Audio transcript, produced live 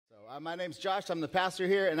My name's Josh. I'm the pastor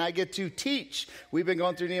here, and I get to teach. We've been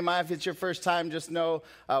going through Nehemiah. If it's your first time, just know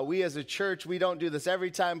we as a church, we don't do this every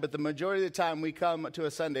time, but the majority of the time we come to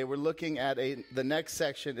a Sunday, we're looking at the next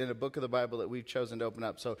section in a book of the Bible that we've chosen to open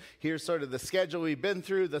up. So here's sort of the schedule we've been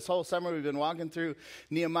through. This whole summer we've been walking through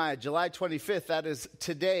Nehemiah. July 25th, that is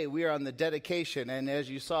today, we are on the dedication. And as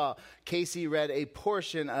you saw, Casey read a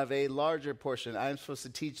portion of a larger portion. I'm supposed to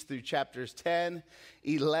teach through chapters 10,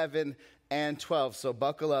 11, and 12. So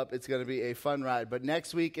buckle up. It's going to be a fun ride. But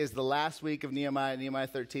next week is the last week of Nehemiah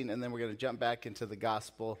 13, and then we're going to jump back into the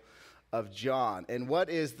Gospel of John. And what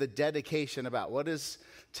is the dedication about? What is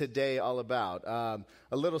today all about?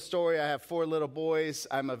 A little story. I have 4 little boys.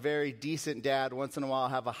 I'm a very decent dad. Once in a while, I'll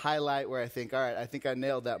have a highlight where I think, all right, I think I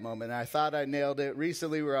nailed that moment. And I thought I nailed it.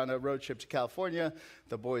 Recently, we were on a road trip to California.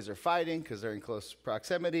 The boys are fighting because they're in close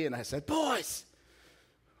proximity. And I said, boys,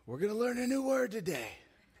 we're going to learn a new word today.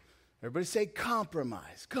 Everybody say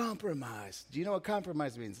compromise. Compromise. Do you know what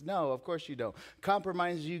compromise means? No, of course you don't.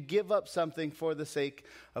 Compromise, you give up something for the sake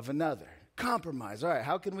of another. Compromise. All right,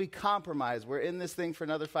 how can we compromise? We're in this thing for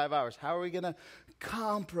another 5 hours. How are we going to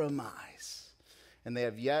compromise? And they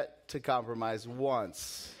have yet to compromise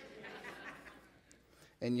once.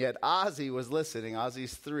 And yet Ozzy was listening.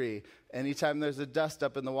 Ozzy's 3. Anytime there's a dust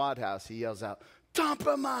up in the Watt House, he yells out,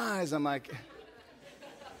 compromise. I'm like...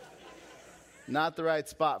 Not the right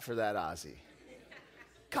spot for that, Ozzy.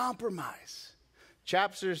 Compromise.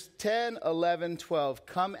 Chapters 10, 11, 12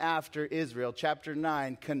 come after Israel. Chapter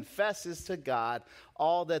 9 confesses to God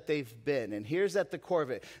all that they've been. And here's at the core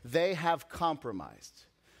of it. They have compromised.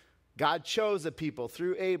 God chose a people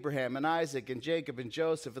through Abraham and Isaac and Jacob and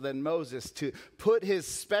Joseph and then Moses to put his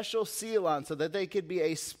special seal on so that they could be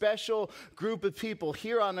a special group of people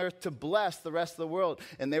here on earth to bless the rest of the world.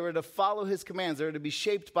 And they were to follow his commands. They were to be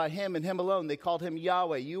shaped by him and him alone. They called him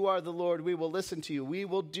Yahweh. You are the Lord. We will listen to you. We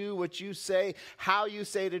will do what you say, how you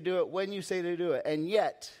say to do it, when you say to do it. And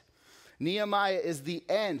yet, Nehemiah is the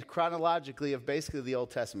end chronologically of basically the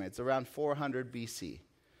Old Testament. It's around 400 BC.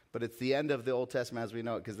 But it's the end of the Old Testament as we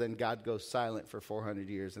know it, because then God goes silent for 400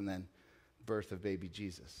 years and then birth of baby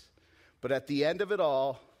Jesus. But at the end of it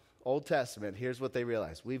all, Old Testament, here's what they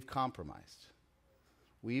realize. We've compromised.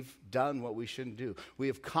 We've done what we shouldn't do. We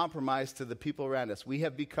have compromised to the people around us. We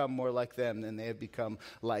have become more like them than they have become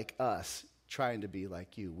like us, trying to be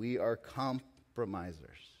like you. We are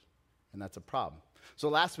compromisers, and that's a problem. So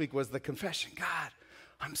last week was the confession. God,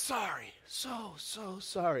 I'm sorry, so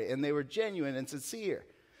sorry. And they were genuine and sincere.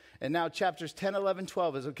 And now chapters 10, 11,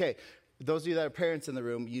 12 is, okay, those of you that are parents in the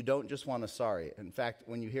room, you don't just want a sorry. In fact,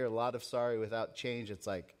 when you hear a lot of sorry without change, it's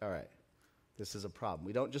like, all right, this is a problem.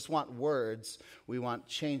 We don't just want words. We want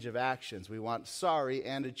change of actions. We want sorry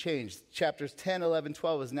and a change. Chapters 10, 11,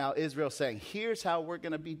 12 is now Israel saying, here's how we're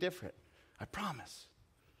going to be different. I promise.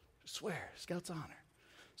 I swear. Scout's honor.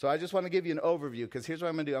 So I just want to give you an overview, because here's what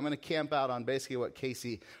I'm going to do. I'm going to camp out on basically what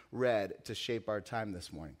Casey read to shape our time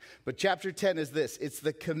this morning. But chapter 10 is this. It's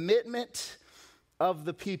the commitment of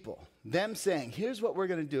the people. Them saying, here's what we're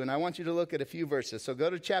going to do. And I want you to look at a few verses. So go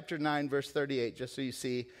to chapter 9, verse 38, just so you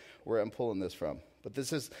see where I'm pulling this from. But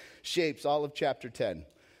this shapes all of chapter 10.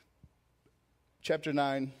 Chapter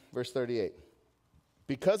 9, verse 38.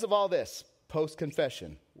 Because of all this,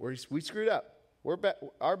 post-confession, we screwed up.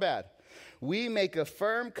 Our bad. We make a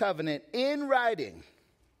firm covenant in writing.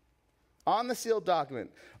 On the sealed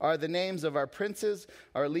document are the names of our princes,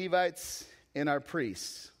 our Levites, and our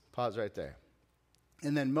priests. Pause right there.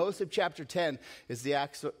 And then most of chapter 10 is the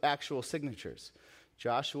actual signatures.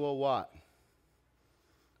 Joshua Watt,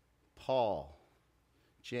 Paul,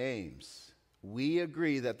 James. We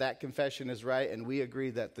agree that confession is right, and we agree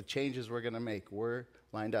that the changes we're going to make were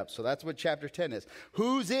lined up. So that's what chapter 10 is.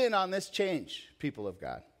 Who's in on this change, people of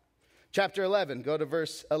God? Chapter 11, go to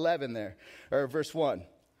verse 11 there, or verse 1.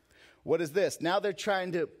 What is this? Now they're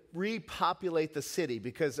trying to repopulate the city,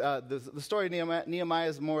 because the story of Nehemiah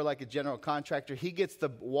is more like a general contractor. He gets the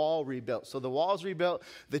wall rebuilt. So the wall's rebuilt,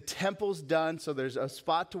 the temple's done, so there's a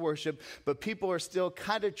spot to worship, but people are still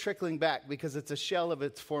kind of trickling back because it's a shell of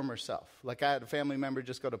its former self. Like I had a family member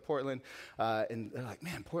just go to Portland, and they're like,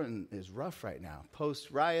 man, Portland is rough right now.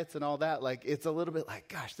 Post-riots and all that, like it's a little bit like,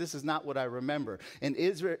 gosh, this is not what I remember. And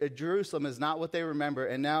Jerusalem is not what they remember.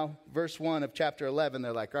 And now, verse 1 of chapter 11,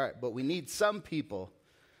 they're like, all right, but we need some people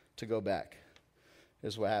to go back.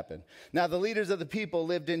 Here's what happened. Now the leaders of the people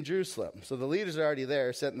lived in Jerusalem. So the leaders are already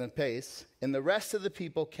there, setting the pace. And the rest of the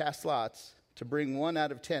people cast lots to bring 1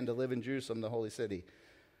 out of 10 to live in Jerusalem, the holy city,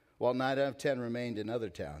 while 9 out of 10 remained in other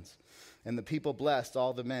towns. And the people blessed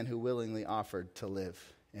all the men who willingly offered to live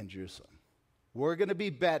in Jerusalem. We're going to be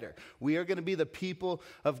better. We are going to be the people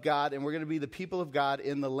of God, and we're going to be the people of God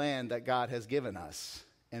in the land that God has given us.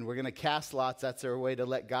 And we're going to cast lots. That's their way to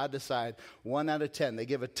let God decide. 1 out of 10. They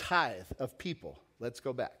give a tithe of people. Let's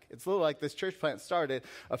go back. It's a little like this church plant started.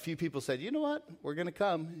 A few people said, you know what? We're going to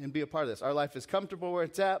come and be a part of this. Our life is comfortable where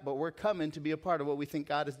it's at, but we're coming to be a part of what we think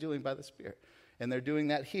God is doing by the Spirit. And they're doing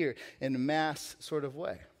that here in a mass sort of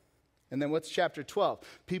way. And then what's chapter 12?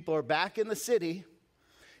 People are back in the city.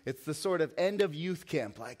 It's the sort of end of youth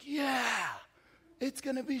camp. Like, yeah, it's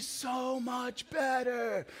going to be so much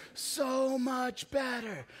better. So much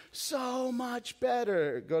better. So much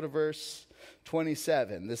better. Go to verse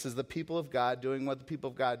 27. This is the people of God doing what the people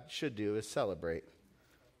of God should do, is celebrate.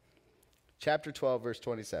 Chapter 12, verse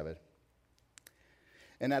 27.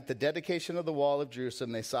 And at the dedication of the wall of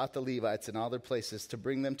Jerusalem, they sought the Levites in all their places to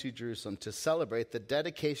bring them to Jerusalem to celebrate the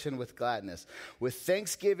dedication with gladness, with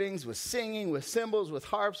thanksgivings, with singing, with cymbals, with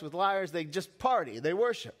harps, with lyres. They just party. They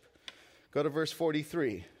worship. Go to verse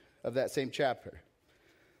 43 of that same chapter.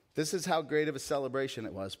 This is how great of a celebration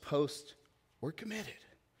it was. Post, we're committed.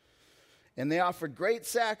 And they offered great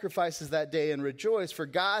sacrifices that day and rejoiced, for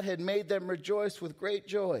God had made them rejoice with great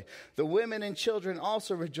joy. The women and children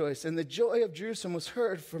also rejoiced, and the joy of Jerusalem was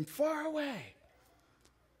heard from far away.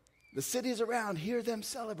 The cities around hear them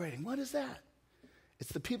celebrating. What is that?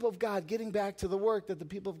 It's the people of God getting back to the work that the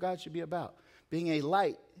people of God should be about, being a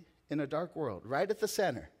light in a dark world, right at the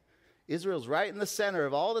center. Israel's right in the center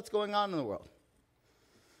of all that's going on in the world.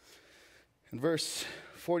 In verse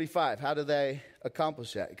 45, how do they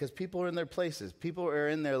accomplish that? Because people are in their places. People are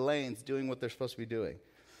in their lanes doing what they're supposed to be doing.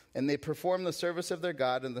 And they perform the service of their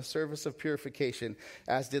God and the service of purification,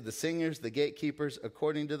 as did the singers, the gatekeepers,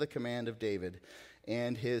 according to the command of David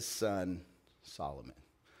and his son Solomon.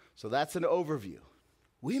 So that's an overview.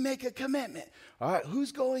 We make a commitment. All right,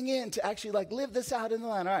 who's going in to actually live this out in the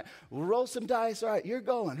land? All right, we'll roll some dice. All right, you're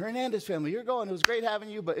going. Hernandez family, you're going. It was great having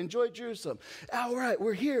you, but enjoy Jerusalem. All right,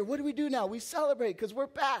 we're here. What do we do now? We celebrate because we're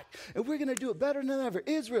back, and we're going to do it better than ever.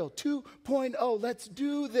 Israel 2.0, let's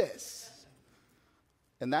do this.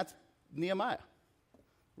 And that's Nehemiah.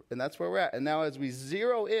 And that's where we're at. And now as we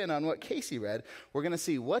zero in on what Casey read, we're going to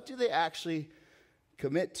see, what do they actually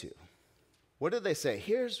commit to? What do they say?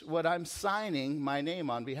 Here's what I'm signing my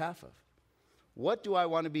name on behalf of. What do I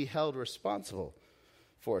want to be held responsible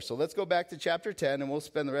for? So let's go back to chapter 10, and we'll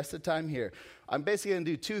spend the rest of the time here. I'm basically going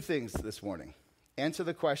to do two things this morning. Answer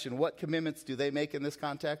the question, what commitments do they make in this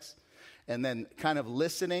context? And then kind of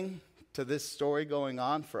listening to this story going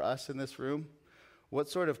on for us in this room, what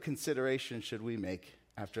sort of consideration should we make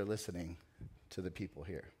after listening to the people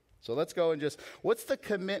here? So let's go and just, what's the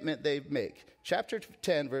commitment they make? Chapter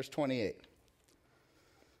 10, verse 28.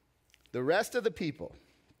 The rest of the people,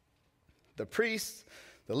 the priests,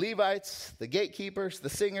 the Levites, the gatekeepers, the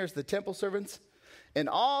singers, the temple servants, and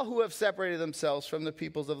all who have separated themselves from the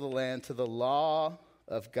peoples of the land to the law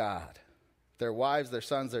of God, their wives, their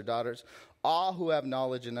sons, their daughters, all who have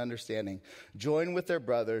knowledge and understanding, join with their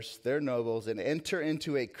brothers, their nobles, and enter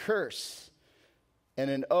into a curse and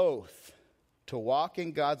an oath to walk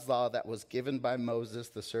in God's law that was given by Moses,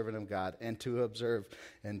 the servant of God, and to observe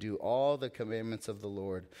and do all the commandments of the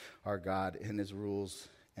Lord our God in his rules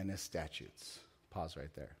and his statutes. Pause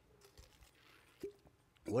right there.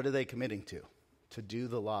 What are they committing to? To do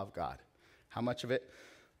the law of God. How much of it?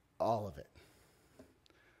 All of it.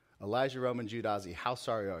 Elijah, Roman, Jude, Ozzy, how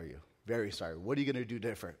sorry are you? Very sorry. What are you going to do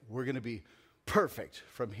different? We're going to be perfect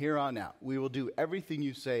from here on out. We will do everything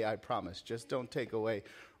you say, I promise. Just don't take away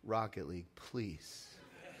Rocket League, please.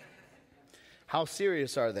 How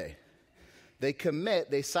serious are they? They commit,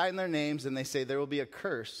 they sign their names, and they say there will be a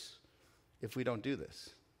curse if we don't do this.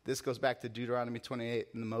 This goes back to Deuteronomy 28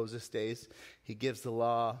 in the Moses days. He gives the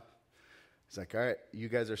law. He's like, all right, you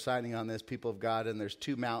guys are signing on this, people of God, and there's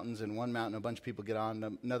two mountains, and one mountain a bunch of people get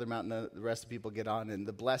on, another mountain the rest of the people get on, and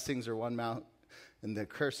the blessings are one mountain, and the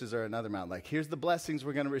curses are another mountain. Like, here's the blessings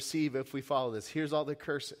we're going to receive if we follow this. Here's all the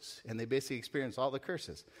curses. And they basically experience all the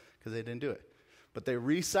curses because they didn't do it. But they're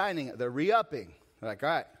re-signing it. They're re-upping. They're like, all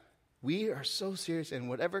right, we are so serious, and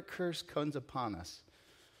whatever curse comes upon us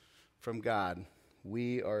from God,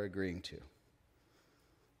 we are agreeing to.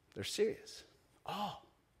 They're serious. Oh.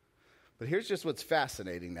 But here's just what's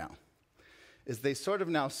fascinating now, is they sort of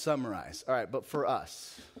now summarize. All right, but for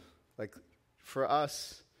us,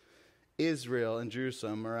 Israel and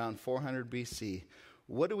Jerusalem around 400 BC,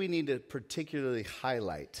 what do we need to particularly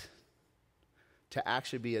highlight to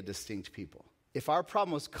actually be a distinct people? If our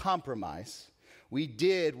problem was compromise, we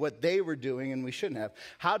did what they were doing and we shouldn't have.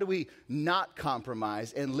 How do we not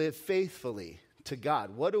compromise and live faithfully to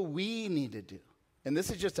God? What do we need to do? And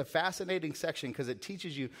this is just a fascinating section because it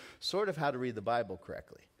teaches you sort of how to read the Bible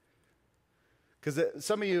correctly. Because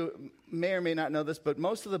some of you may or may not know this, but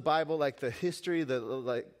most of the Bible, like the history,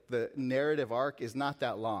 the narrative arc is not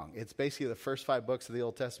that long. It's basically the first 5 books of the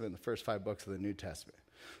Old Testament and the first 5 books of the New Testament.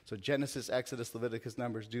 So Genesis, Exodus, Leviticus,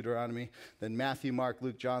 Numbers, Deuteronomy, then Matthew, Mark,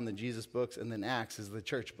 Luke, John, the Jesus books, and then Acts is the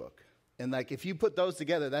church book. And like if you put those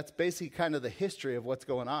together, that's basically kind of the history of what's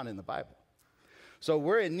going on in the Bible. So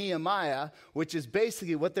we're in Nehemiah, which is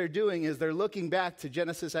basically what they're doing is they're looking back to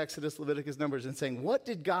Genesis, Exodus, Leviticus, Numbers, and saying, what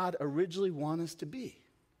did God originally want us to be?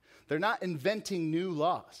 They're not inventing new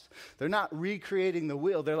laws. They're not recreating the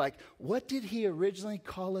wheel. They're like, what did he originally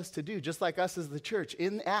call us to do? Just like us as the church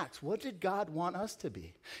in Acts, what did God want us to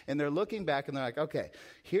be? And they're looking back and they're like, okay,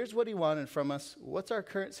 here's what he wanted from us. What's our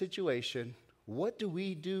current situation? What do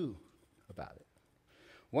we do about it?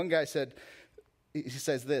 One guy said, he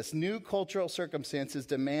says this, new cultural circumstances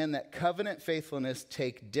demand that covenant faithfulness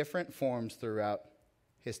take different forms throughout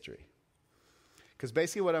history. Because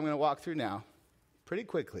basically what I'm going to walk through now, pretty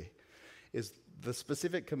quickly, is the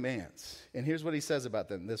specific commands. And here's what he says about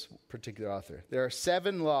them, this particular author. There are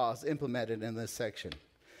 7 laws implemented in this section,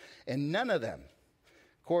 and none of them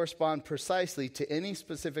correspond precisely to any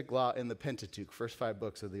specific law in the Pentateuch, first 5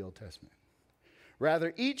 books of the Old Testament.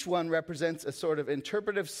 Rather, each one represents a sort of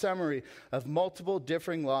interpretive summary of multiple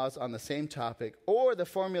differing laws on the same topic, or the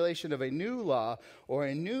formulation of a new law or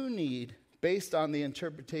a new need based on the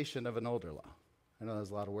interpretation of an older law. I know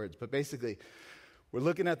that's a lot of words, but basically, we're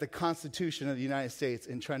looking at the Constitution of the United States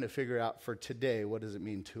and trying to figure out for today, what does it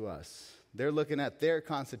mean to us? They're looking at their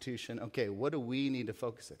Constitution. Okay, what do we need to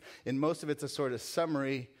focus on? And most of it's a sort of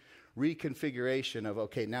summary reconfiguration of,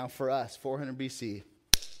 okay, now for us, 400 BC,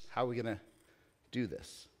 how are we going to do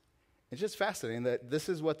this? It's just fascinating that this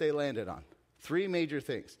is what they landed on. 3 major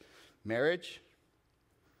things: marriage,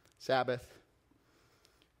 Sabbath,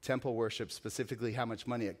 temple worship, specifically how much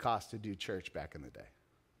money it cost to do church back in the day.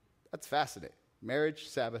 That's fascinating. Marriage,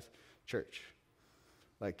 Sabbath, church.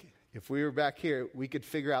 Like, if we were back here, we could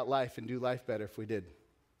figure out life and do life better if we did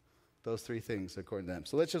those 3 things according to them.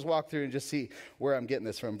 So let's just walk through and just see where I'm getting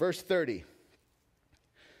this from. Verse 30.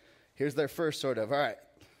 Here's their first sort of, all right,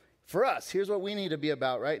 for us, here's what we need to be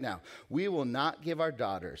about right now. We will not give our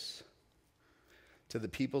daughters to the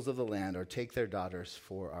peoples of the land or take their daughters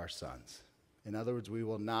for our sons. In other words, we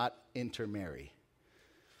will not intermarry.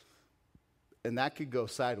 And that could go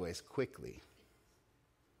sideways quickly.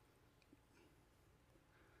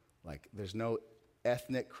 Like, there's no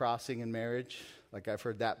ethnic crossing in marriage. Like, I've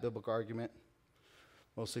heard that biblical argument,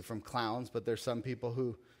 mostly from clowns, but there's some people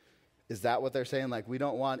who, is that what they're saying? Like, we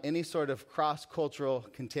don't want any sort of cross-cultural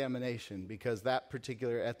contamination because that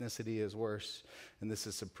particular ethnicity is worse and this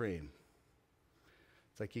is supreme.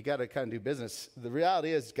 It's like you got to kind of do business. The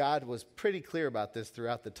reality is God was pretty clear about this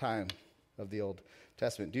throughout the time of the Old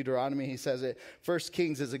Testament. Deuteronomy, he says it. 1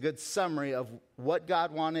 Kings is a good summary of what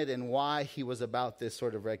God wanted and why he was about this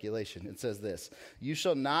sort of regulation. It says this: you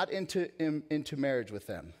shall not enter into marriage with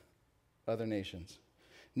them, other nations,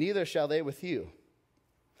 neither shall they with you.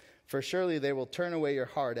 For surely they will turn away your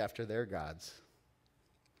heart after their gods.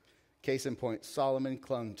 Case in point, Solomon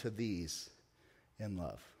clung to these in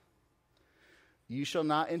love. You shall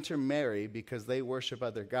not intermarry because they worship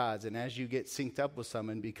other gods. And as you get synced up with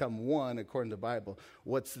someone, become one, according to the Bible,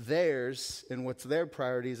 what's theirs and what's their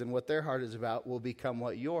priorities and what their heart is about will become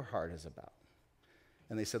what your heart is about.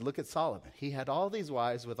 And they said, look at Solomon. He had all these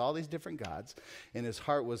wives with all these different gods, and his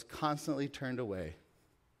heart was constantly turned away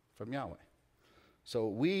from Yahweh. So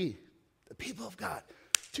we, the people of God,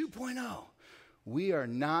 2.0, we are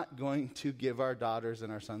not going to give our daughters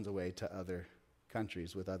and our sons away to other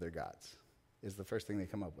countries with other gods, is the first thing they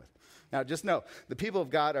come up with. Now, just know, the people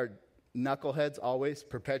of God are knuckleheads always,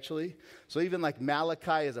 perpetually. So even like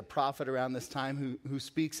Malachi is a prophet around this time who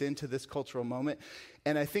speaks into this cultural moment.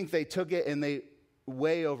 And I think they took it and they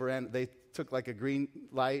way overran. They took like a green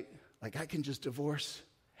light, like I can just divorce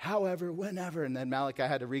however, whenever. And then Malachi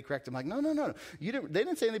had to recorrect him like, no. They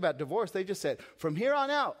didn't say anything about divorce. They just said, from here on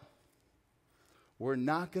out, we're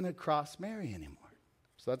not going to cross-marry anymore.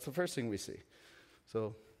 So that's the first thing we see.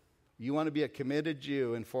 So you want to be a committed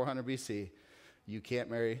Jew in 400 BC, you can't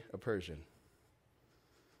marry a Persian.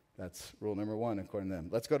 That's rule number 1 according to them.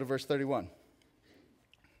 Let's go to verse 31.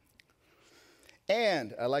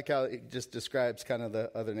 And I like how it just describes kind of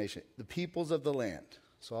the other nation. The peoples of the land.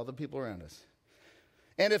 So all the people around us.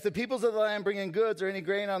 And if the peoples of the land bring in goods or any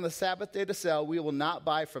grain on the Sabbath day to sell, we will not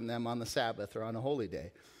buy from them on the Sabbath or on a holy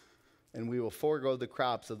day. And we will forego the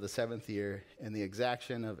crops of the 7th year and the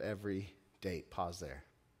exaction of every date. Pause there.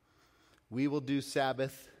 We will do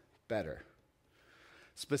Sabbath better.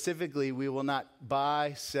 Specifically, we will not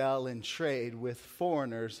buy, sell, and trade with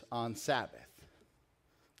foreigners on Sabbath.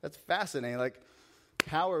 That's fascinating. Like,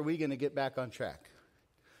 how are we going to get back on track?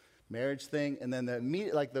 Marriage thing, and then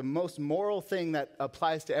the most moral thing that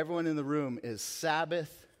applies to everyone in the room is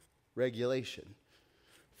Sabbath regulation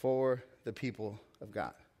for the people of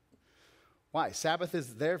God. Why? Sabbath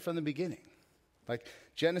is there from the beginning. Like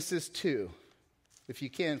Genesis 2. If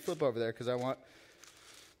you can, flip over there, because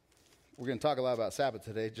we're going to talk a lot about Sabbath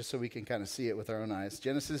today, just so we can kind of see it with our own eyes.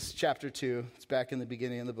 Genesis chapter 2, it's back in the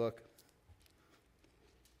beginning of the book.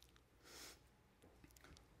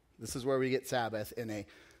 This is where we get Sabbath in a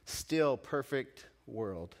still perfect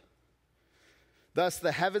world. Thus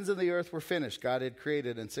the heavens and the earth were finished. God had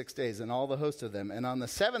created in 6 days, and all the host of them. And on the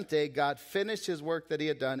seventh day, God finished his work that he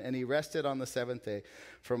had done, and he rested on the seventh day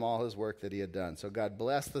from all his work that he had done. So God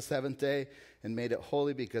blessed the seventh day and made it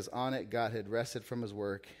holy, because on it God had rested from his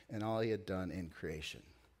work and all he had done in creation.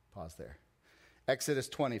 Pause there. Exodus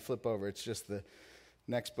 20, flip over. It's just the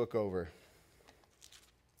next book over.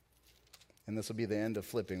 And this will be the end of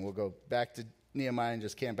flipping. We'll go back to Nehemiah and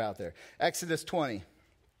just camp out there. Exodus 20.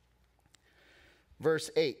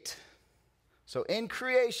 Verse 8. So in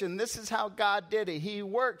creation, this is how God did it. He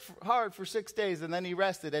worked hard for 6 days, and then he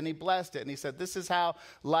rested, and he blessed it. And he said, this is how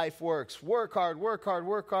life works. Work hard, work hard,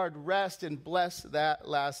 work hard, rest, and bless that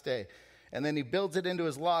last day. And then he builds it into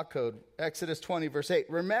his law code. Exodus 20, verse 8.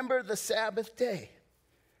 Remember the Sabbath day.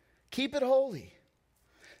 Keep it holy.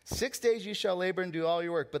 6 days you shall labor and do all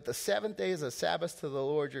your work, but the seventh day is a Sabbath to the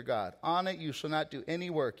Lord your God. On it you shall not do any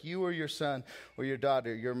work, you or your son or your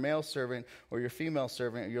daughter, your male servant or your female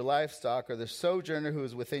servant, or your livestock, or the sojourner who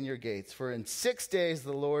is within your gates. For in 6 days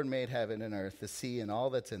the Lord made heaven and earth, the sea and all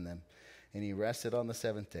that's in them, and he rested on the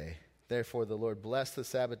seventh day. Therefore the Lord blessed the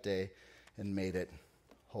Sabbath day and made it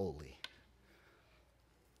holy.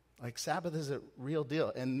 Like, Sabbath is a real deal.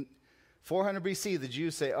 In 400 BC, the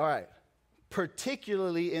Jews say, all right,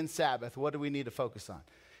 particularly in Sabbath, what do we need to focus on?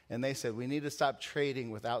 And they said, we need to stop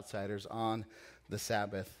trading with outsiders on the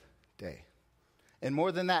Sabbath day. And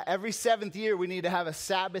more than that, every seventh year, we need to have a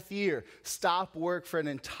Sabbath year. Stop work for an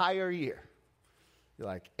entire year. You're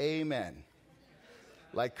like, amen.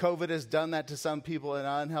 Like COVID has done that to some people in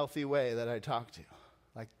an unhealthy way that I talk to.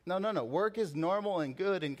 Like, no. Work is normal and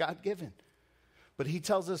good and God-given. But he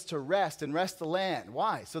tells us to rest and rest the land.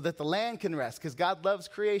 Why? So that the land can rest, because God loves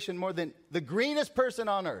creation more than the greenest person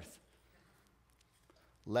on earth.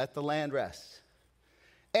 Let the land rest.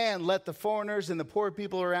 And let the foreigners and the poor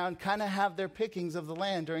people around kind of have their pickings of the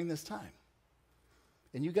land during this time.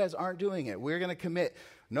 And you guys aren't doing it. We're going to commit.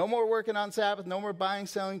 No more working on Sabbath, no more buying,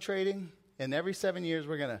 selling, trading. And every 7 years,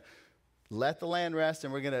 we're going to let the land rest,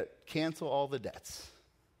 and we're going to cancel all the debts.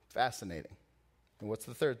 Fascinating. And what's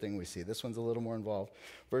the third thing we see? This one's a little more involved.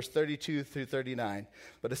 Verse 32 through 39.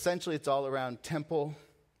 But essentially, it's all around temple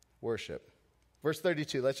worship. Verse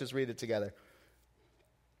 32, let's just read it together.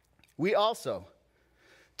 We also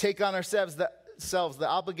take on ourselves the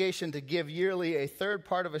obligation to give yearly a third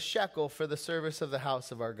part of a shekel for the service of the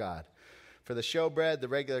house of our God. For the showbread, the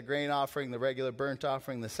regular grain offering, the regular burnt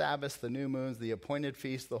offering, the Sabbaths, the new moons, the appointed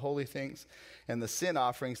feasts, the holy things, and the sin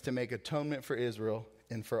offerings, to make atonement for Israel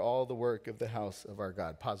and for all the work of the house of our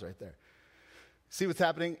God. Pause right there. See what's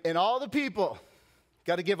happening? And all the people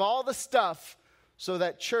got to give all the stuff so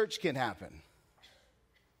that church can happen.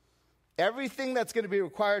 Everything that's going to be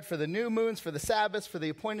required for the new moons, for the Sabbaths, for the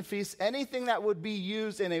appointed feasts, anything that would be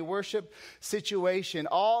used in a worship situation,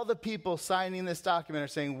 all the people signing this document are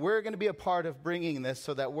saying, we're going to be a part of bringing this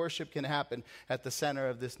so that worship can happen at the center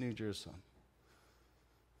of this New Jerusalem.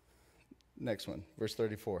 Next one, verse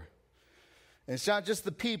 34. And it's not just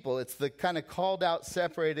the people, it's the kind of called out,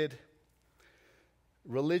 separated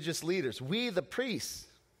religious leaders. We, the priests,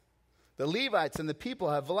 the Levites, and the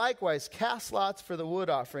people have likewise cast lots for the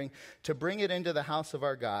wood offering to bring it into the house of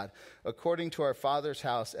our God, according to our father's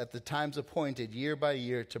house, at the times appointed year by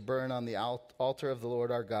year, to burn on the altar of the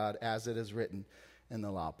Lord our God, as it is written in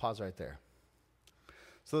the law. Pause right there.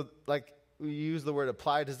 So, like, we use the word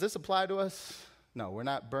apply. Does this apply to us? No, we're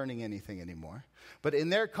not burning anything anymore. But in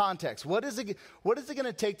their context, what is it going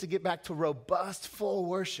to take to get back to robust, full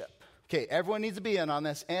worship? Okay, everyone needs to be in on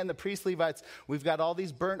this. And the priests, Levites, we've got all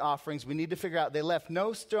these burnt offerings. We need to figure out, they left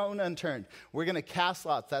no stone unturned. We're going to cast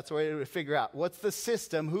lots. That's what we're going to figure out. What's the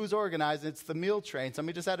system? Who's organized? It's the meal train.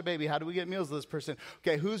 Somebody just had a baby. How do we get meals to this person?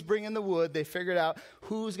 Okay, who's bringing the wood? They figured out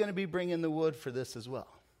who's going to be bringing the wood for this as well.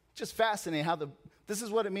 Just fascinating how this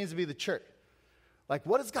is what it means to be the church. Like,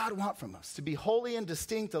 what does God want from us? To be holy and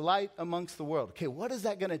distinct, a light amongst the world. Okay, what is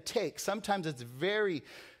that going to take? Sometimes it's very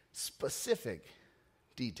specific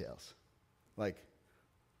details. Like,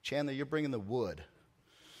 Chandler, you're bringing the wood.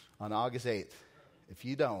 on August 8th. If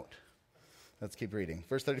you don't, let's keep reading.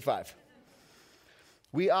 Verse 35.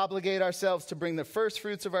 We obligate ourselves to bring the first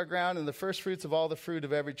fruits of our ground and the first fruits of all the fruit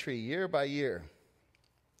of every tree, year by year,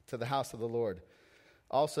 to the house of the Lord.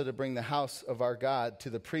 Also to bring the house of our God to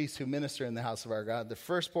the priests who minister in the house of our God, the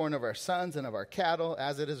firstborn of our sons and of our cattle,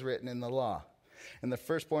 as it is written in the law, and the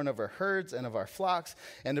firstborn of our herds and of our flocks,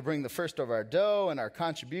 and to bring the first of our dough and our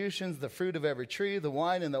contributions, the fruit of every tree, the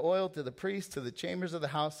wine and the oil to the priests, to the chambers of the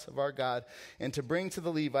house of our God, and to bring to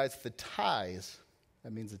the Levites the tithes,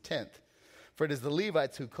 that means a tenth. For it is the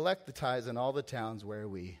Levites who collect the tithes in all the towns where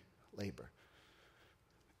we labor.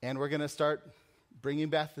 And we're going to start bringing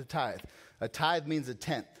back the tithe. A tithe means a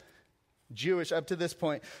tenth. Jewish, up to this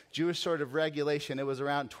point, Jewish sort of regulation, it was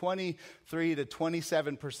around 23 to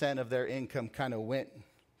 27% of their income kind of went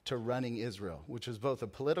to running Israel, which was both a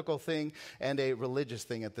political thing and a religious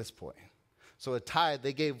thing at this point. So a tithe,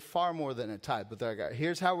 they gave far more than a tithe. But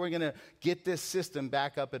here's how we're going to get this system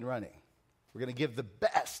back up and running. We're going to give the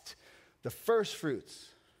best, the first fruits,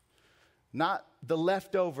 not the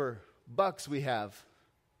leftover bucks we have,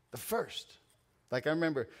 the first. Like I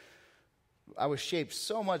remember, I was shaped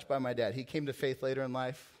so much by my dad. He came to faith later in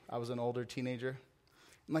life. I was an older teenager.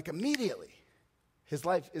 And like immediately, his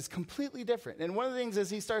life is completely different. And one of the things is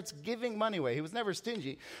he starts giving money away. He was never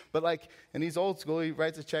stingy, but like, and he's old school. He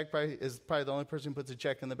writes a check, is probably the only person who puts a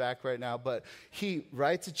check in the back right now, but he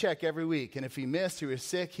writes a check every week. And if he missed, he was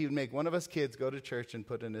sick, he would make one of us kids go to church and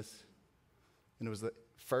put in his, and it was the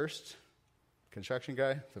first construction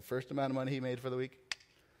guy, the first amount of money he made for the week.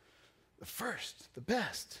 The first, the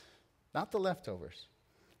best. Not the leftovers.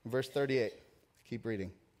 Verse 38, keep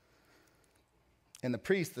reading. And the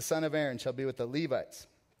priest, the son of Aaron, shall be with the Levites.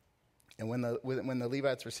 And when the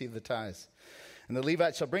Levites receive the tithes. And the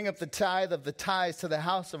Levites shall bring up the tithe of the tithes to the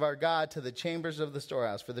house of our God, to the chambers of the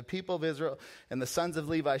storehouse. For the people of Israel and the sons of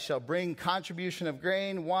Levi shall bring contribution of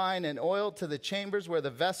grain, wine, and oil to the chambers where the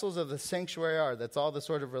vessels of the sanctuary are. That's all the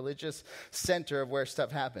sort of religious center of where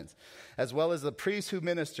stuff happens. As well as the priests who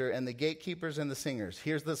minister and the gatekeepers and the singers.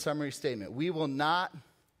 Here's the summary statement. We will not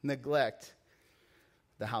neglect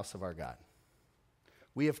the house of our God.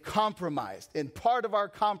 We have compromised. And part of our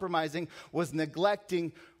compromising was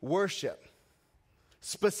neglecting worship.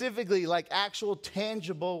 Specifically, like actual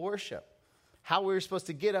tangible worship. How we were supposed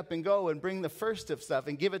to get up and go and bring the first of stuff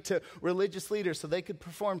and give it to religious leaders so they could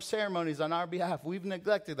perform ceremonies on our behalf. We've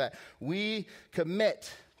neglected that. We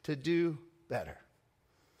commit to do better.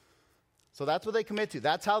 So that's what they commit to.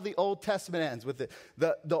 That's how the Old Testament ends. With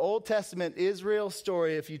the Old Testament Israel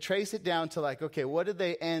story, if you trace it down to like, okay, what did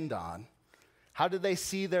they end on? How did they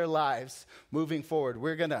see their lives moving forward?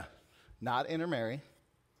 We're going to not intermarry.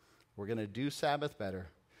 We're going to do Sabbath better,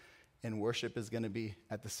 and worship is going to be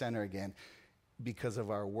at the center again because of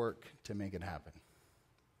our work to make it happen.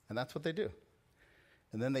 And that's what they do.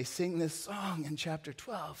 And then they sing this song in chapter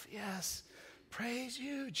 12. Yes, praise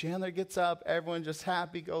you. Chandler gets up, everyone just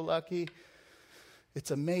happy-go-lucky. It's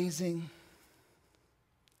amazing.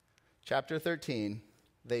 Chapter 13,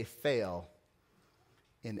 they fail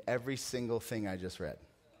in every single thing I just read.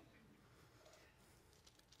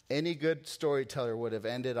 Any good storyteller would have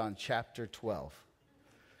ended on chapter 12.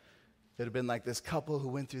 It would have been like this couple who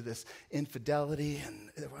went through this infidelity and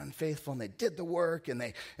they were unfaithful and they did the work and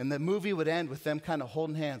the movie would end with them kind of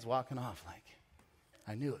holding hands, walking off like,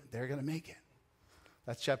 I knew it. They're going to make it.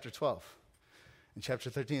 That's chapter 12. And chapter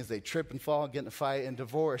 13 is they trip and fall, get in a fight, and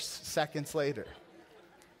divorce seconds later.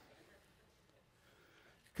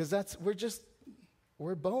 Because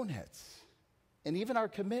we're boneheads. And even our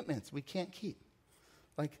commitments we can't keep.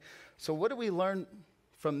 So what do we learn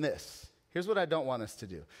from this? Here's what I don't want us to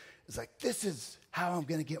do. It's like, this is how I'm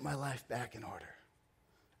going to get my life back in order.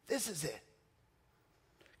 This is it.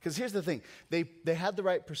 Because here's the thing. They had the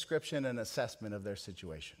right prescription and assessment of their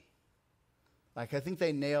situation. I think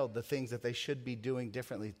they nailed the things that they should be doing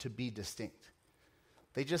differently to be distinct.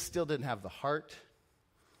 They just still didn't have the heart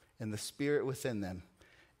and the spirit within them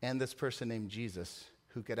and this person named Jesus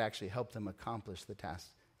who could actually help them accomplish the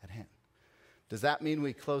task at hand. Does that mean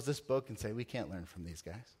we close this book and say we can't learn from these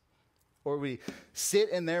guys? Or we sit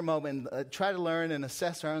in their moment and try to learn and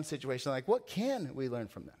assess our own situation. Like, what can we learn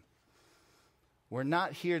from them? We're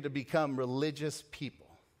not here to become religious people.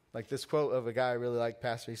 Like this quote of a guy I really like,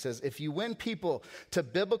 Pastor. He says, if you win people to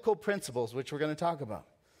biblical principles, which we're going to talk about,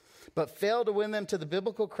 but fail to win them to the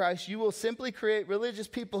biblical Christ, you will simply create religious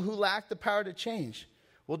people who lack the power to change.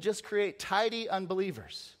 We'll just create tidy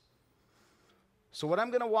unbelievers. So what I'm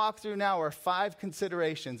going to walk through now are 5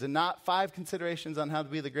 considerations, and not 5 considerations on how to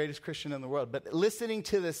be the greatest Christian in the world. But listening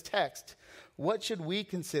to this text, what should we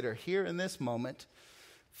consider here in this moment,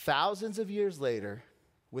 thousands of years later,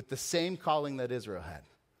 with the same calling that Israel had,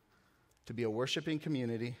 to be a worshiping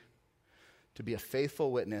community, to be a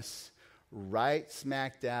faithful witness, right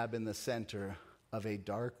smack dab in the center of a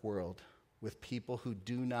dark world with people who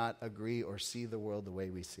do not agree or see the world the way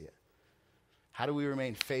we see it. How do we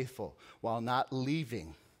remain faithful while not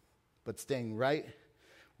leaving, but staying right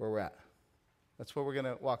where we're at? That's what we're going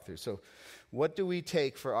to walk through. So what do we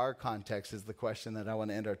take for our context is the question that I want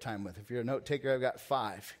to end our time with. If you're a note taker, I've got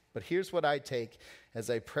 5. But here's what I take as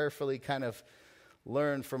I prayerfully kind of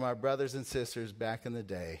learned from our brothers and sisters back in the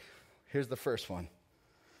day. Here's the first one.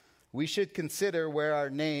 We should consider where our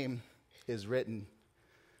name is written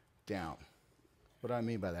down. What do I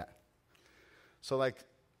mean by that? So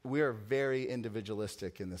we are very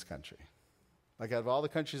individualistic in this country. Out of all the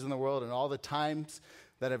countries in the world and all the times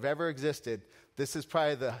that have ever existed, this is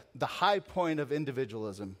probably the high point of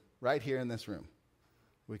individualism right here in this room.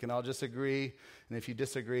 We can all just agree, and if you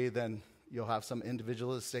disagree, then you'll have some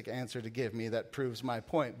individualistic answer to give me that proves my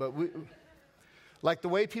point. But the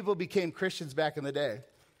way people became Christians back in the day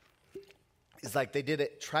is they did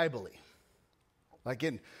it tribally.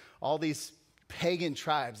 In all these pagan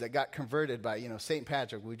tribes that got converted by, St.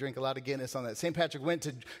 Patrick. We drink a lot of Guinness on that. St. Patrick went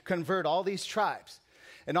to convert all these tribes.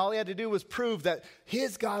 And all he had to do was prove that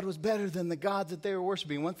his God was better than the gods that they were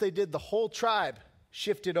worshiping. Once they did, the whole tribe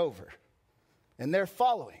shifted over. And they're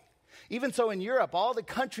following. Even so, in Europe, all the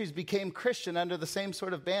countries became Christian under the same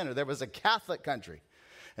sort of banner. There was a Catholic country.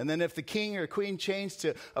 And then if the king or queen changed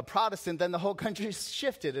to a Protestant, then the whole country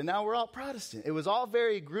shifted. And now we're all Protestant. It was all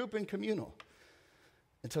very group and communal.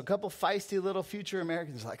 Until a couple feisty little future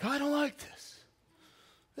Americans are I don't like this.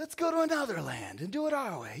 Let's go to another land and do it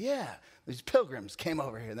our way. Yeah. These pilgrims came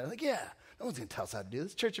over here and they're yeah, no one's going to tell us how to do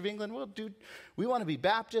this. Church of England, we want to be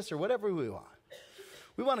Baptist or whatever we want.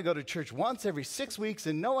 We want to go to church once every 6 weeks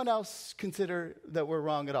and no one else consider that we're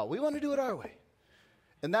wrong at all. We want to do it our way.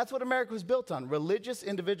 And that's what America was built on, religious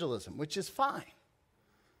individualism, which is fine.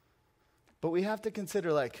 But we have to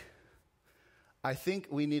consider I think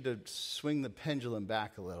we need to swing the pendulum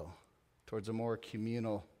back a little towards a more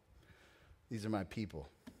communal, these are my people.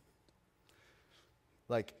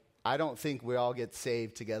 I don't think we all get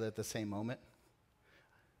saved together at the same moment.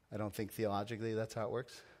 I don't think theologically that's how it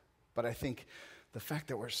works. But I think the fact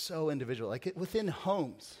that we're so individual, within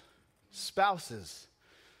homes, spouses,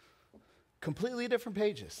 completely different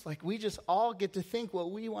pages. We just all get to think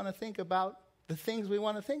what we want to think about the things we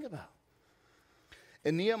want to think about.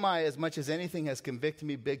 And Nehemiah, as much as anything, has convicted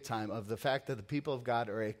me big time of the fact that the people of God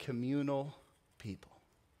are a communal people.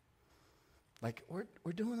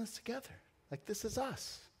 We're doing this together. This is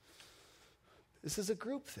us. This is a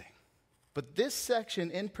group thing. But this section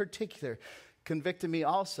in particular convicted me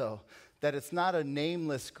also that it's not a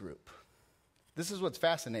nameless group. This is what's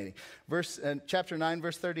fascinating. Chapter 9,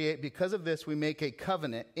 verse 38, because of this we make a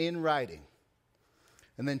covenant in writing.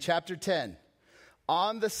 And then chapter 10,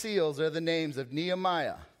 on the seals are the names of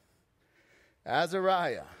Nehemiah,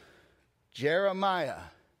 Azariah, Jeremiah,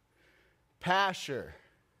 Pashur.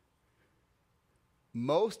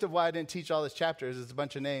 Most of why I didn't teach all this chapter is it's a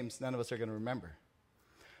bunch of names none of us are going to remember.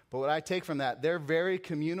 But what I take from that, they're very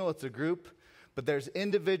communal. It's a group, but there's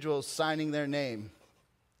individuals signing their name.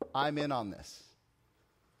 I'm in on this.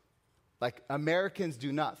 Americans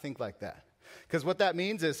do not think like that. Because what that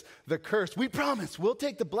means is the curse. We promise we'll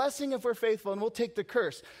take the blessing if we're faithful and we'll take the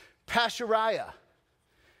curse. Pashuriah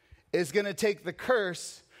is going to take the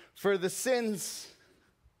curse for the sins.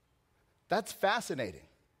 That's fascinating.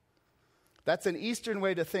 That's an Eastern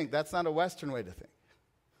way to think. That's not a Western way to think.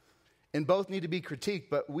 And both need to be critiqued,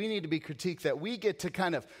 but we need to be critiqued that we get to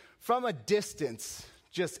kind of, from a distance,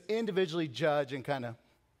 just individually judge and kind of,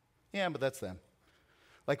 yeah, but that's them.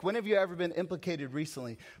 When have you ever been implicated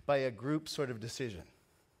recently by a group sort of decision?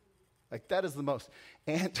 That is the most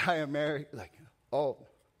anti-American, oh,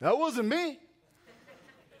 that wasn't me.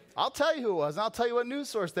 I'll tell you who it was, and I'll tell you what news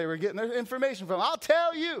source they were getting their information from. I'll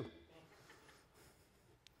tell you.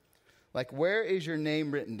 Where is your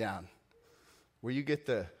name written down? Where you get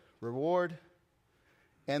the reward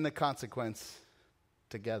and the consequence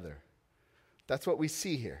together. That's what we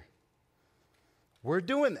see here. We're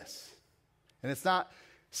doing this. And it's not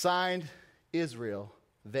signed Israel,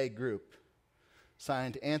 they group.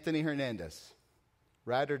 Signed Anthony Hernandez,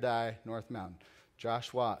 ride or die, North Mountain.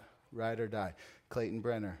 Josh Watt, ride or die. Clayton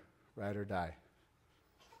Brenner, ride or die.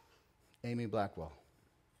 Amy Blackwell.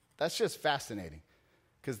 That's just fascinating.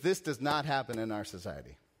 Because this does not happen in our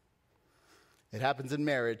society. It happens in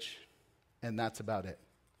marriage, and that's about it.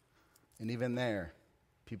 And even there,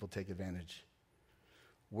 people take advantage.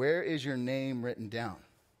 Where is your name written down?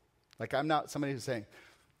 I'm not somebody who's saying,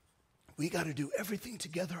 we got to do everything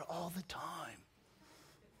together all the time.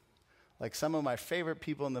 Like some of my favorite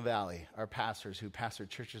people in the valley are pastors who pastor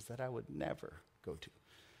churches that I would never go to.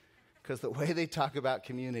 Because the way they talk about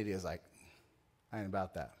community is like, I ain't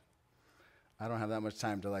about that. I don't have that much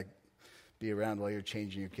time to like be around while you're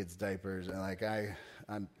changing your kids' diapers. And like I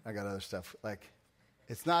got other stuff. Like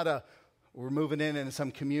it's not we're moving in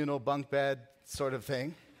some communal bunk bed sort of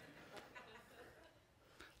thing.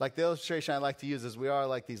 Like the illustration I like to use is we are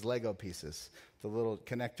like these Lego pieces, the little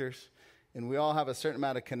connectors. And we all have a certain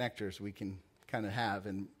amount of connectors we can kind of have.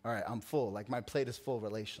 And all right, I'm full. Like my plate is full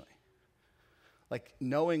relationally. Like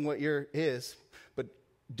knowing what your is, but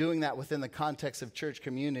doing that within the context of church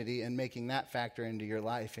community and making that factor into your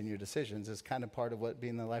life and your decisions is kind of part of what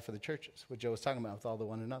being the life of the church is, what Joe was talking about with all the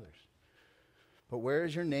one another's. But where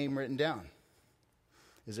is your name written down?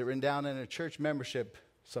 Is it written down in a church membership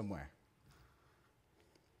somewhere?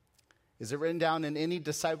 Is it written down in any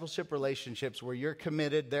discipleship relationships where you're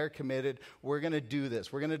committed, they're committed, we're going to do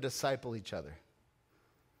this, we're going to disciple each other?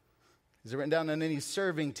 Is it written down in any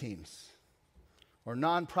serving teams or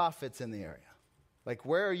nonprofits in the area? Like,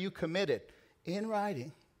 where are you committed? In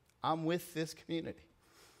writing, I'm with this community.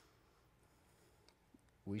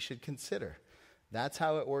 We should consider. That's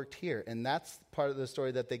how it worked here. And that's part of the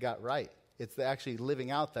story that they got right. It's actually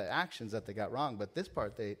living out the actions that they got wrong. But this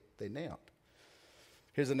part they nailed.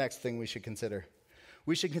 Here's the next thing we should consider.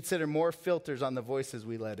 We should consider more filters on the voices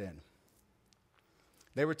we let in.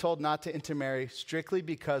 They were told not to intermarry strictly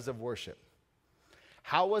because of worship.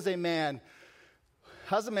 How's a man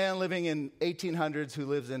living in 1800s who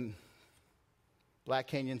lives in Black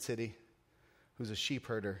Canyon City, who's a sheep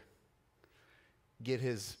herder, get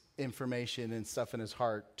his information and stuff in his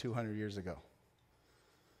heart 200 years ago?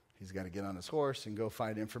 He's got to get on his horse and go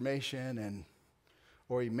find information,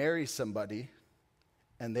 or he marries somebody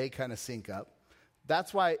and they kind of sync up.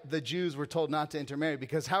 That's why the Jews were told not to intermarry,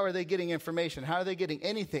 because how are they getting information? How are they getting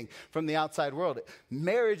anything from the outside world?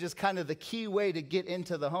 Marriage is kind of the key way to get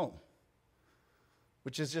into the home,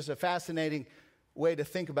 which is just a fascinating way to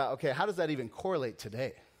think about, okay, how does that even correlate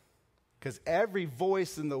today? Because every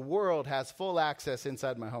voice in the world has full access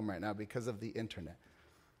inside my home right now because of the internet.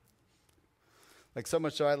 Like so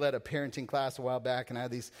much so I led a parenting class a while back, and I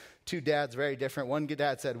had these two dads, very different. One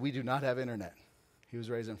dad said, we do not have internet. He was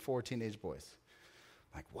raising 4 teenage boys.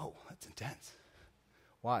 I'm like, whoa, that's intense.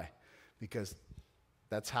 Why? Because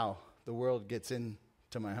that's how the world gets into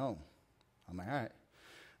my home. I'm like, all right.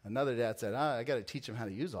 Another dad said, I got to teach him how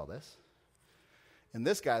to use all this. And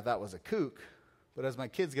this guy I thought was a kook, but as my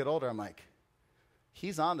kids get older, I'm like,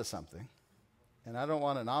 he's onto something. And I don't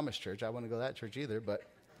want an Amish church. I want to go to that church either, but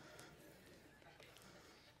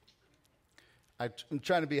I'm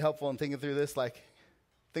trying to be helpful in thinking through this. Like,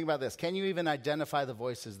 think about this. Can you even identify the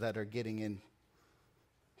voices that are getting in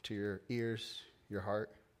to your ears, your heart?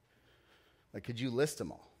 Like, could you list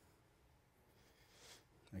them all?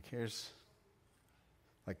 Like, here's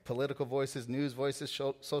like political voices, news voices,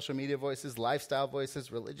 social media voices, lifestyle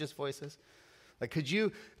voices, religious voices. Like, could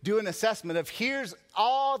you do an assessment of here's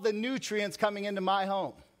all the nutrients coming into my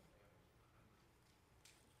home?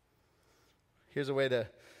 Here's a way to,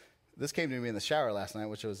 this came to me in the shower last night,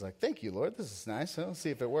 which I was like, thank you, Lord, this is nice. I'll see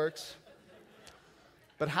if it works.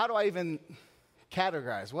 But how do I even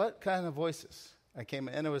categorize? What kind of voices?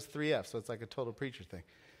 And it was 3F, so it's like a total preacher thing.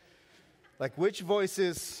 Like, which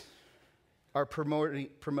voices are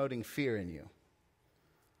promoting fear in you?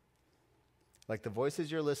 Like the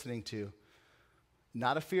voices you're listening to,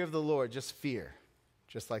 not a fear of the Lord, just fear.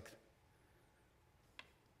 Just like,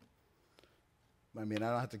 I mean, I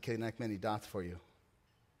don't have to connect many dots for you.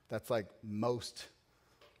 That's like most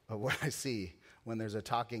of what I see when there's a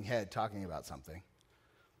talking head talking about something.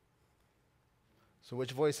 So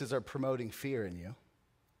which voices are promoting fear in you?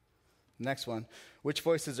 Next one, which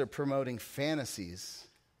voices are promoting fantasies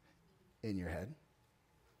in your head?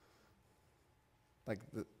 Like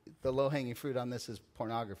the low-hanging fruit on this is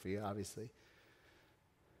pornography, obviously.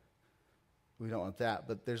 We don't want that.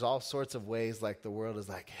 But there's all sorts of ways like the world is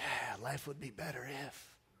like, yeah, life would be better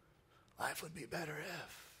if. Life would be better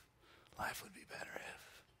if. Life would be better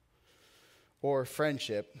if. Or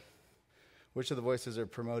friendship. Which of the voices are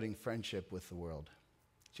promoting friendship with the world?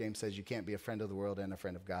 James says you can't be a friend of the world and a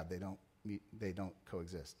friend of God. They don't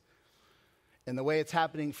coexist. And the way it's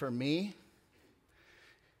happening for me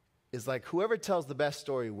is like whoever tells the best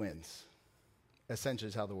story wins. Essentially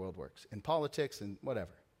is how the world works. In politics and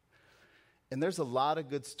whatever. And there's a lot of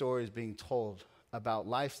good stories being told about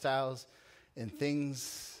lifestyles and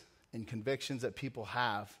things and convictions that people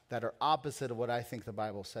have that are opposite of what I think the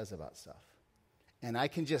Bible says about stuff. And I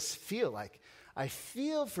can just feel like, I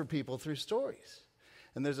feel for people through stories.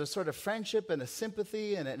 And there's a sort of friendship and a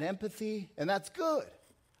sympathy and an empathy, and that's good.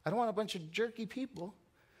 I don't want a bunch of jerky people.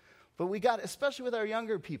 But we got, especially with our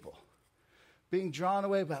younger people, being drawn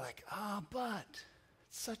away by but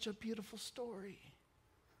it's such a beautiful story.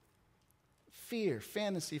 Fear,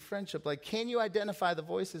 fantasy, friendship. Can you identify the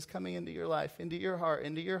voices coming into your life, into your heart,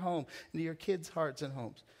 into your home, into your kids' hearts and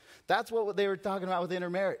homes? That's what they were talking about with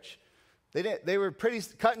intermarriage. They were pretty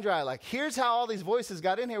cut and dry. Here's how all these voices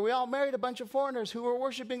got in here. We all married a bunch of foreigners who were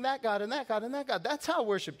worshiping that God and that God and that God. That's how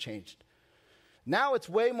worship changed. Now it's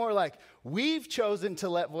way more we've chosen to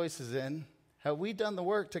let voices in. Have we done the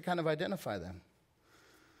work to kind of identify them?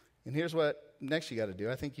 And here's what next you got to do.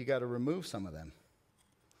 I think you got to remove some of them.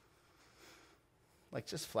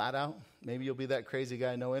 Just flat out. Maybe you'll be that crazy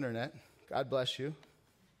guy, no internet. God bless you.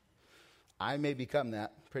 I may become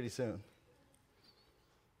that pretty soon.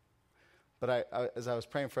 But as I was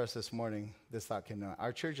praying for us this morning, this thought came to mind.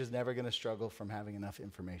 Our church is never going to struggle from having enough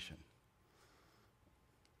information.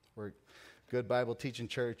 We're a good Bible teaching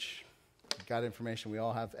church. We've got information. We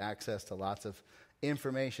all have access to lots of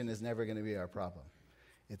information. Is never going to be our problem.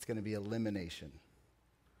 It's going to be elimination.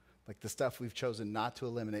 The stuff we've chosen not to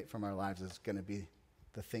eliminate from our lives is going to be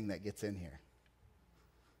the thing that gets in here.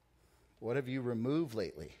 What have you removed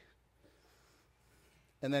lately?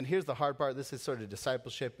 And then here's the hard part. This is sort of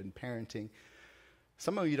discipleship and parenting.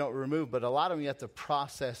 Some of you don't remove, but a lot of them you have to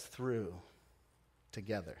process through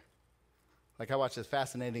together. I watched this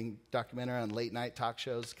fascinating documentary on late night talk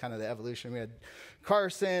shows, kind of the evolution. We had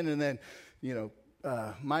Carson and then,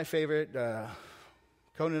 my favorite,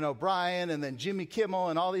 Conan O'Brien, and then Jimmy Kimmel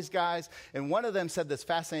and all these guys. And one of them said this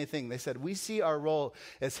fascinating thing. They said, we see our role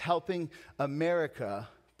as helping America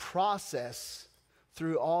process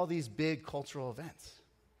through all these big cultural events.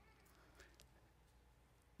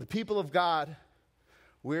 The people of God,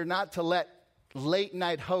 we're not to let late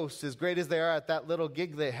night hosts, as great as they are at that little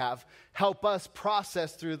gig they have, help us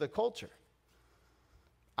process through the culture.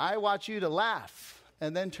 I want you to laugh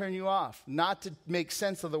and then turn you off, not to make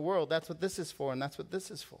sense of the world. That's what this is for, and that's what this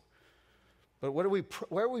is for. But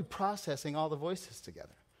where are we processing all the voices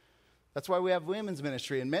together? That's why we have women's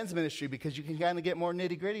ministry and men's ministry, because you can kind of get more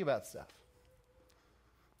nitty-gritty about stuff.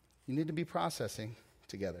 You need to be processing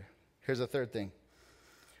together. Here's a third thing.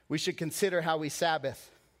 We should consider how we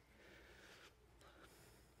Sabbath.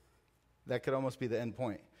 That could almost be the end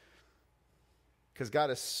point. Because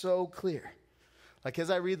God is so clear.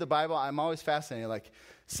 As I read the Bible, I'm always fascinated.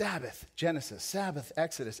 Sabbath, Genesis, Sabbath,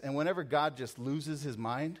 Exodus. And whenever God just loses his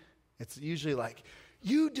mind, it's usually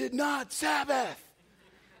you did not Sabbath.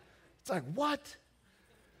 It's what?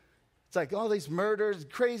 It's all these murders,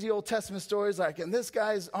 crazy Old Testament stories, and this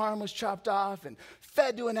guy's arm was chopped off and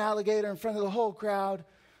fed to an alligator in front of the whole crowd.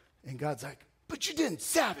 And God's but you didn't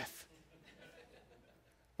Sabbath.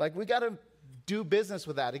 We got to do business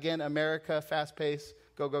with that. Again, America, fast pace,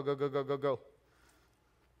 go, go, go, go, go, go, go.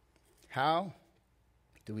 How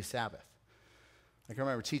do we Sabbath? I can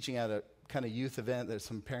remember teaching at a kind of youth event. There's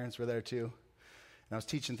some parents were there too. And I was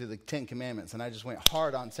teaching through the 10 Commandments, and I just went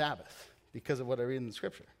hard on Sabbath because of what I read in the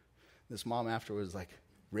Scripture. This mom afterwards was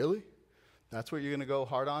really? That's what you're going to go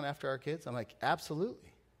hard on after our kids? I'm absolutely.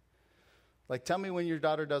 Tell me when your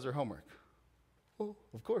daughter does her homework. Well,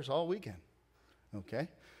 of course, all weekend. Okay.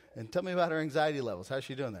 And tell me about her anxiety levels. How's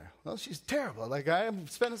she doing there? Well, she's terrible. I am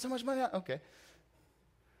spending so much money on. Okay.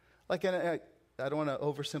 And I don't want to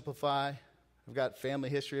oversimplify. I've got family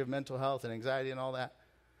history of mental health and anxiety and all that.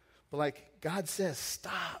 But God says,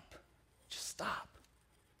 stop. Just stop.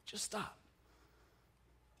 Just stop.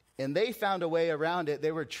 And they found a way around it.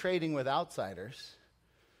 They were trading with outsiders.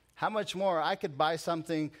 How much more I could buy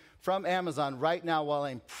something from Amazon right now while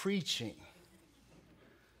I'm preaching.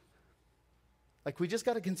 We just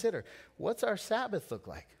got to consider, what's our Sabbath look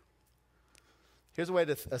like? Here's a way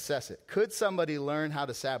to assess it. Could somebody learn how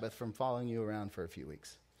to Sabbath from following you around for a few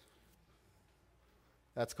weeks?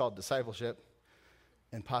 That's called discipleship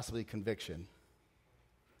and possibly conviction.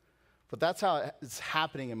 But that's how it's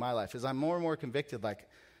happening in my life, is I'm more and more convicted,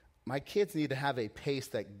 my kids need to have a pace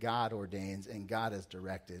that God ordains and God has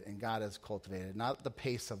directed and God has cultivated, not the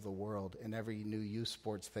pace of the world and every new youth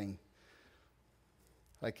sports thing.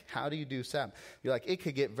 How do you do Sabbath? You're it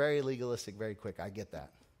could get very legalistic very quick. I get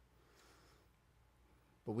that.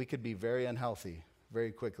 But we could be very unhealthy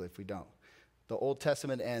very quickly if we don't. The Old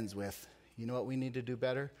Testament ends with, you know what we need to do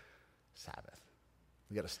better? Sabbath.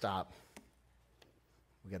 We got to stop.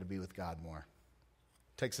 We got to be with God more.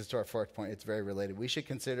 Takes us to our fourth point. It's very related. We should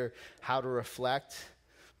consider how to reflect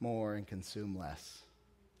more and consume less.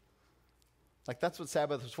 That's what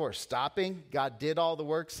Sabbath was for. Stopping. God did all the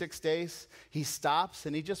work 6 days. He stops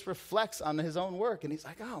and he just reflects on his own work. And he's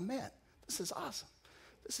oh man, this is awesome.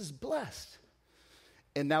 This is blessed.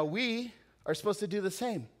 And now we are supposed to do the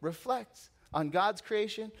same. Reflect on God's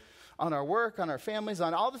creation, on our work, on our families,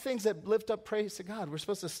 on all the things that lift up praise to God. We're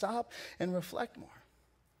supposed to stop and reflect more.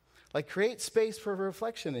 Like, create space for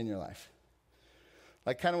reflection in your life.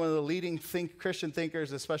 Like, kind of one of the leading Christian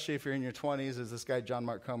thinkers, especially if you're in your 20s, is this guy, John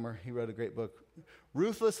Mark Comer. He wrote a great book,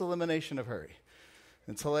 Ruthless Elimination of Hurry.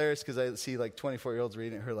 And it's hilarious because I see, like, 24-year-olds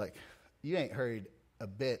reading it. Her like, you ain't hurried a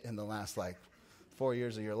bit in the last, 4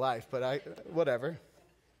 years of your life. But whatever.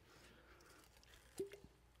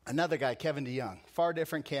 Another guy, Kevin DeYoung. Far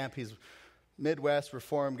different camp. He's Midwest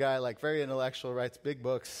Reform guy, very intellectual, writes big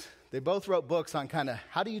books. They both wrote books on kind of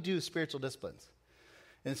how do you do spiritual disciplines.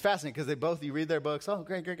 And it's fascinating because you read their books, oh,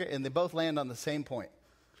 great, and they both land on the same point.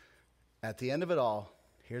 At the end of it all,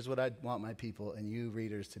 here's what I want my people and you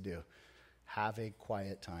readers to do. Have a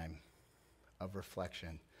quiet time of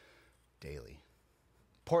reflection daily.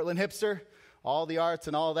 Portland hipster, all the arts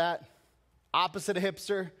and all that, opposite of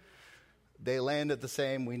hipster, they land at the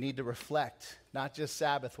same. We need to reflect, not just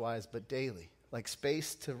Sabbath-wise, but daily,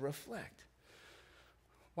 space to reflect.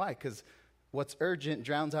 Why? Because what's urgent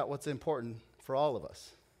drowns out what's important for all of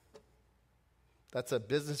us. That's a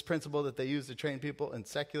business principle that they use to train people in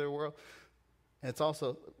secular world. And it's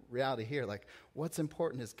also reality here. What's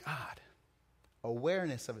important is God,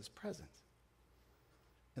 awareness of his presence.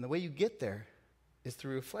 And the way you get there is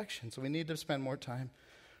through reflection. So we need to spend more time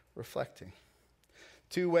reflecting.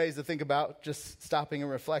 2 ways to think about just stopping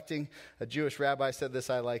and reflecting. A Jewish rabbi said this,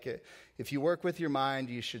 I like it. If you work with your mind,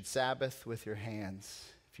 you should Sabbath with your hands.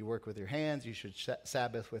 If you work with your hands, you should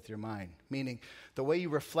Sabbath with your mind. Meaning, the way you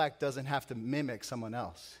reflect doesn't have to mimic someone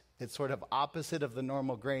else. It's sort of opposite of the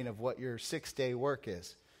normal grain of what your 6-day work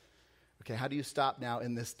is. Okay, how do you stop now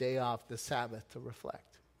in this day off, this Sabbath, to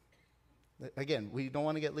reflect? Again, we don't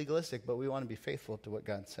want to get legalistic, but we want to be faithful to what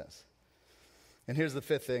God says. And here's the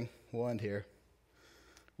 5th thing. We'll end here.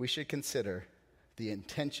 We should consider the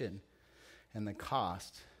intention and the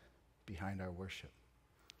cost behind our worship.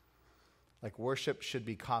 Worship should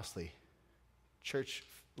be costly. Church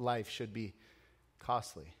life should be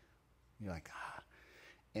costly. You're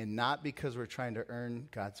and not because we're trying to earn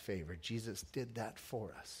God's favor. Jesus did that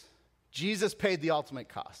for us. Jesus paid the ultimate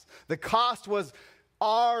cost. The cost was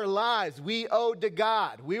our lives. We owed to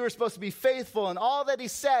God. We were supposed to be faithful in all that he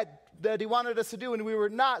said that he wanted us to do, and we were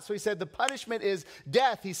not. So he said the punishment is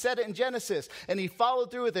death. He said it in Genesis, and he followed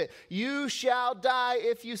through with it. You shall die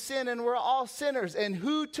if you sin, and we're all sinners. And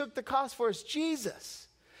who took the cost for us? Jesus.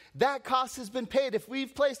 That cost has been paid. If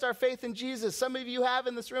we've placed our faith in Jesus, some of you have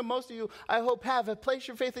in this room, most of you, I hope, have placed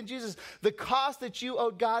your faith in Jesus. The cost that you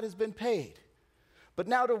owed God has been paid. But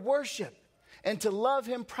now to worship and to love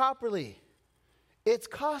him properly, it's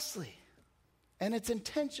costly and it's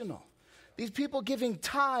intentional. These people giving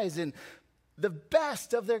tithes and the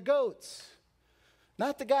best of their goats.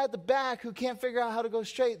 Not the guy at the back who can't figure out how to go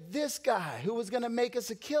straight. This guy who was going to make us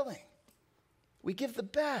a killing. We give the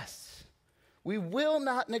best. We will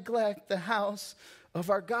not neglect the house of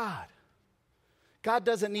our God. God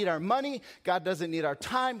doesn't need our money. God doesn't need our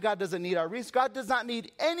time. God doesn't need our resources. God does not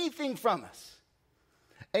need anything from us.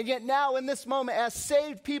 And yet now in this moment, as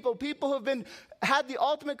saved people, people who have had the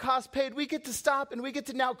ultimate cost paid, we get to stop and we get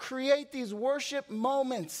to now create these worship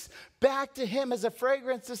moments back to him as a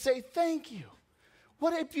fragrance to say, thank you.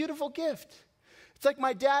 What a beautiful gift. It's like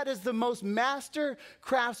my dad is the most master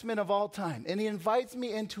craftsman of all time, and he invites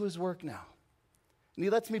me into his work now. And he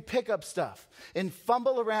lets me pick up stuff and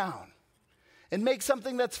fumble around and make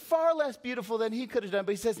something that's far less beautiful than he could have done.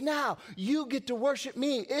 But he says, now you get to worship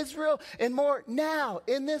me, Israel, and more. Now,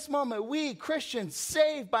 in this moment, we Christians,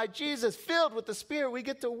 saved by Jesus, filled with the Spirit, we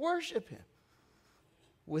get to worship him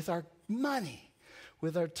with our money,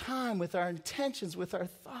 with our time, with our intentions, with our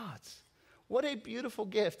thoughts. What a beautiful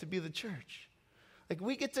gift to be the church.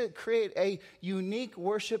 We get to create a unique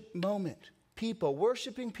worship moment. People,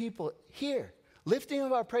 worshiping people here. Lifting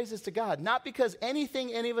up our praises to God, not because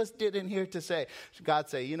anything any of us did in here to say. God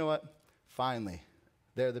say, you know what? Finally,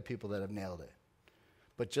 they're the people that have nailed it.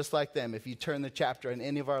 But just like them, if you turn the chapter in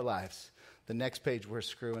any of our lives, the next page we're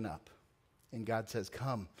screwing up. And God says,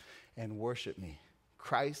 come and worship me.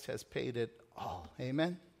 Christ has paid it all.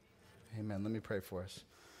 Amen? Amen. Let me pray for us.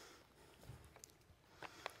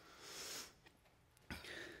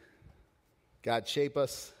 God, shape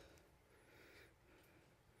us.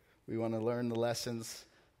 We want to learn the lessons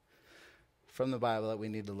from the Bible that we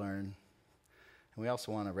need to learn. And we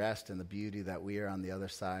also want to rest in the beauty that we are on the other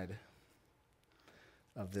side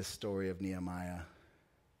of this story of Nehemiah.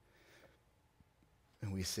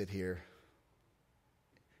 And we sit here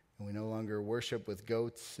and we no longer worship with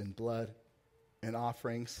goats and blood and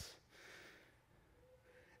offerings.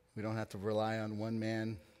 We don't have to rely on one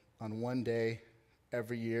man on one day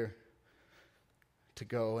every year to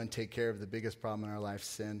go and take care of the biggest problem in our life,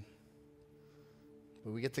 sin.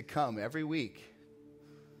 But we get to come every week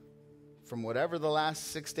from whatever the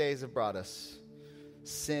last 6 days have brought us,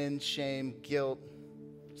 sin, shame, guilt,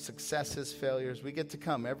 successes, failures. We get to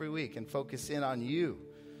come every week and focus in on you,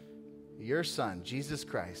 your Son, Jesus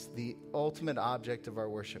Christ, the ultimate object of our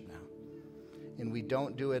worship now. And we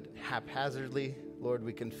don't do it haphazardly. Lord,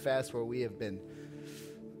 we confess where we have been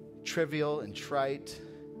trivial and trite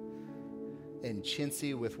and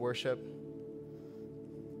chintzy with worship.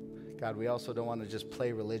 God, we also don't want to just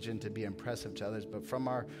play religion to be impressive to others, but from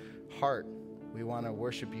our heart, we want to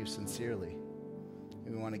worship you sincerely.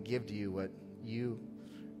 And we want to give to you what you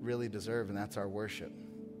really deserve, and that's our worship.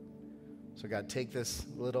 So God, take this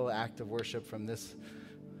little act of worship from this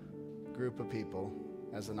group of people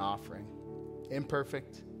as an offering.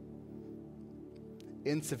 Imperfect,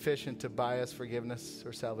 insufficient to buy us forgiveness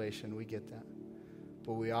or salvation. We get that.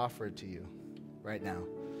 But we offer it to you right now.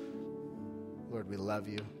 Lord, we love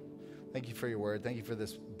you. Thank you for your word. Thank you for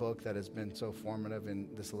this book that has been so formative in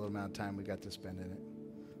this little amount of time we got to spend in it.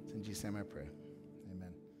 It's in Jesus' name I pray.